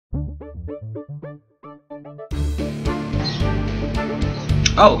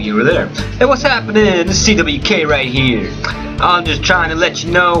Oh, you were there. Hey, what's happening? This is CWK right here. I'm just trying to let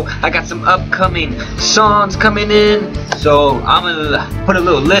you know I got some upcoming songs coming in. So I'm gonna put a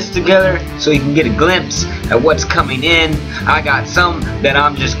little list together so you can get a glimpse at what's coming in. I got some that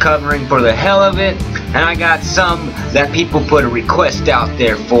I'm just covering for the hell of it, and I got some that people put a request out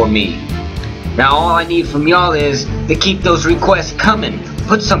there for me. Now all I need from y'all is to keep those requests coming.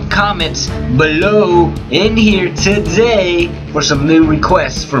 Put some comments below in here today for some new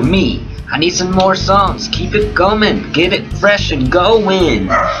requests for me. I need some more songs. Keep it coming. Get it fresh and going.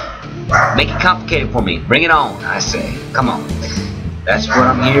 Make it complicated for me. Bring it on, I say. Come on. That's what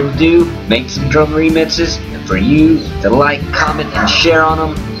I'm here to do. Make some drum remixes. And for you to like, comment, and share on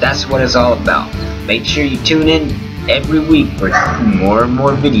them, that's what it's all about. Make sure you tune in every week for more and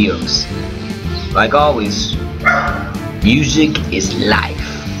more videos. Like always, music is life,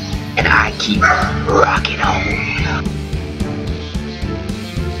 and I keep rocking on.